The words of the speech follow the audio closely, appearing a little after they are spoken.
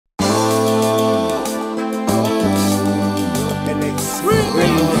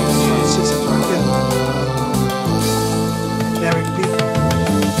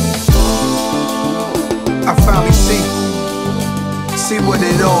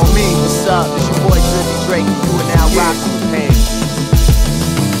on me. What's up? It's your boy Drizzy Drake. You are now rocking with Pain.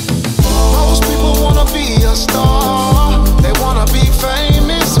 Most people wanna be a star, they wanna be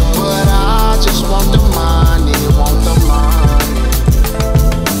famous, but I just want the money, want the money.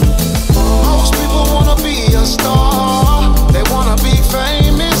 Most people wanna be a star, they wanna be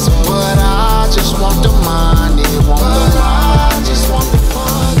famous, but I just want the money, want the money. I just want the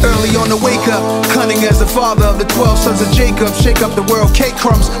money. Early on the wake up, cunning as the father of the 12 sons of Jacob. Shake up the world, cake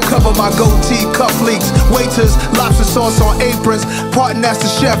crumbs, cover my goatee, cuff leaks. Waiters, lobster sauce on aprons, parting as the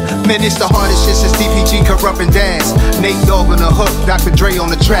chef. Man, it's the hardest shit since DPG Corrupt and Dance. Nate Dogg on the hook, Dr. Dre on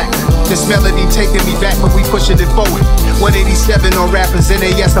the track. This melody taking me back, but we pushing it forward. 187 on rappers, and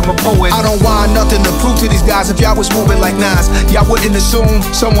they yes, I'm a poet. I don't want nothing to prove to these guys. If y'all was moving like Nas, y'all wouldn't assume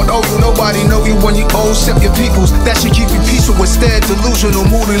someone owe you. Nobody know you when you owe, except your peoples. That should keep you peaceful instead. Delusional,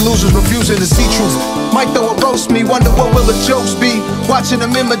 moody losers refusing to see truth. Might throw a roast me, wonder what will the jokes be. Watching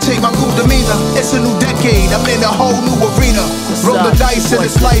them imitate my cool demeanor. It's a new decade, I'm in a whole new arena. Roll the dice in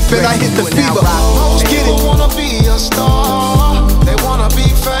this life and I hit the fever. Most people wanna be a star, they wanna be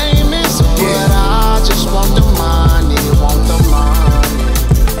famous, but I just want the money, want the money.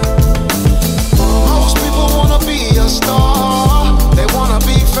 Most people wanna be a star, they wanna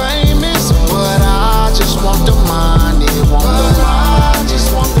be famous, but I just want the money, want the money. I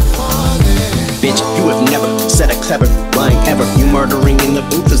just want the money. Bitch, you have never said a clever line ever. You murdering in the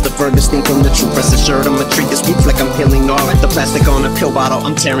booth is the furthest thing from the truth. Press a shirt, I'ma treat this roof like I'm peeling off the plastic on a pill bottle,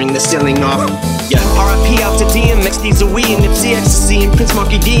 I'm tearing the ceiling off. Yeah, RIP out to DMX, these are we and Nipsey Ecstasy and Prince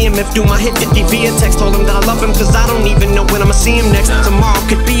Marky DMF. Do my hit 50 via text, told him that I love him, cause I don't even know when I'ma see him next. Tomorrow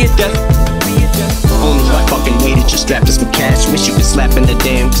could be a death. Only I fucking waited, just strapped us with cash. Wish you could slap in the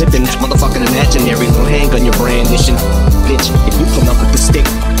damn clip in that motherfucking imaginary little handgun you're brandishing. Bitch, if you pull up with the stick,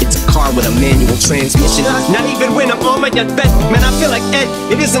 it's a car with a manual transmission. Not even when I'm on my deathbed, man, I feel like Ed.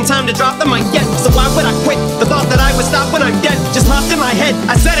 It isn't time to drop the mic yet, so why would I quit? The thought that I would stop when I'm dead just popped in my head.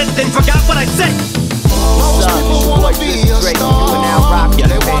 I said it, then forgot what I said. Most people wanna be a star,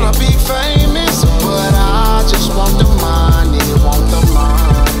 they wanna be famous, but I just want the money.